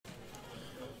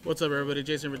What's up, everybody?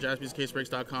 Jason for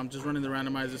JaspysCaseBreaks.com. Just running the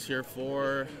randomizers here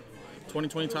for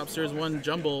 2020 Top Series 1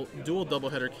 Jumbo Dual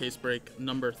Doubleheader Case Break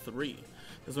number 3.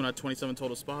 This one had 27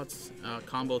 total spots,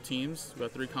 combo teams. We've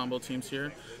got 3 combo teams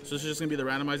here. So this is just going to be the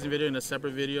randomizing video. In a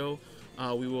separate video,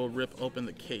 we will rip open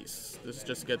the case. This is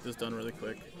just to get this done really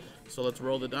quick. So let's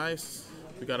roll the dice.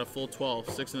 We got a full 12,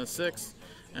 6 and a 6.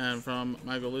 And from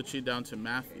Magolucci down to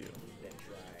Matthew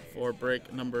for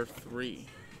break number 3,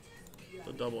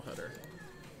 the doubleheader.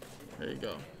 There you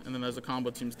go. And then there's the combo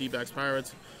teams: D-backs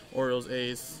Pirates, Orioles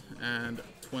A's, and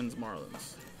Twins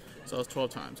Marlins. So that's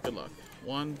 12 times. Good luck.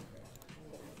 1,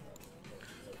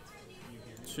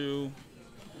 2,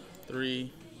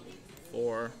 3,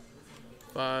 4,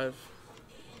 5,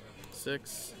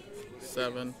 6,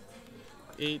 7,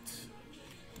 8,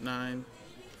 9,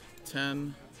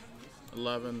 10,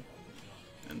 11,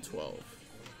 and 12.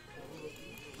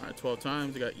 All right, 12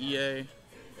 times. You got EA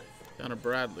down to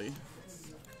Bradley.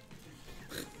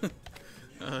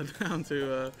 Down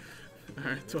to, all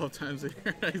right, 12 times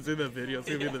here. I see that video. It's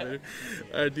going to be the video.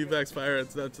 All right, D-backs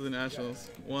Pirates down to the Nationals.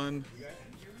 1,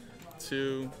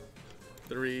 2,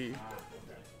 3,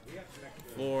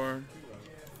 4,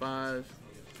 5,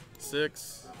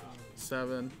 6,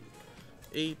 7,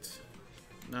 8,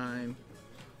 9,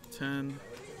 10,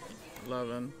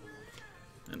 11,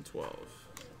 and 12.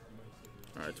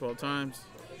 All right, 12 times.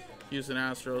 Houston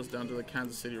Astros down to the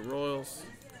Kansas City Royals.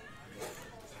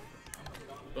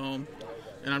 Boom.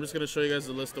 And I'm just going to show you guys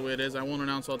the list the way it is. I won't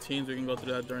announce all teams. We can go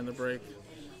through that during the break.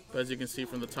 But as you can see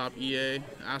from the top, EA,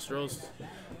 Astros.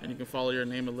 And you can follow your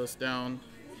name and list down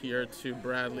here to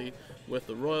Bradley with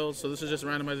the Royals. So this is just a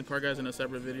randomizing card, guys, in a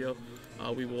separate video.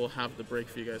 We will have the break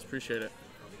for you guys. Appreciate it.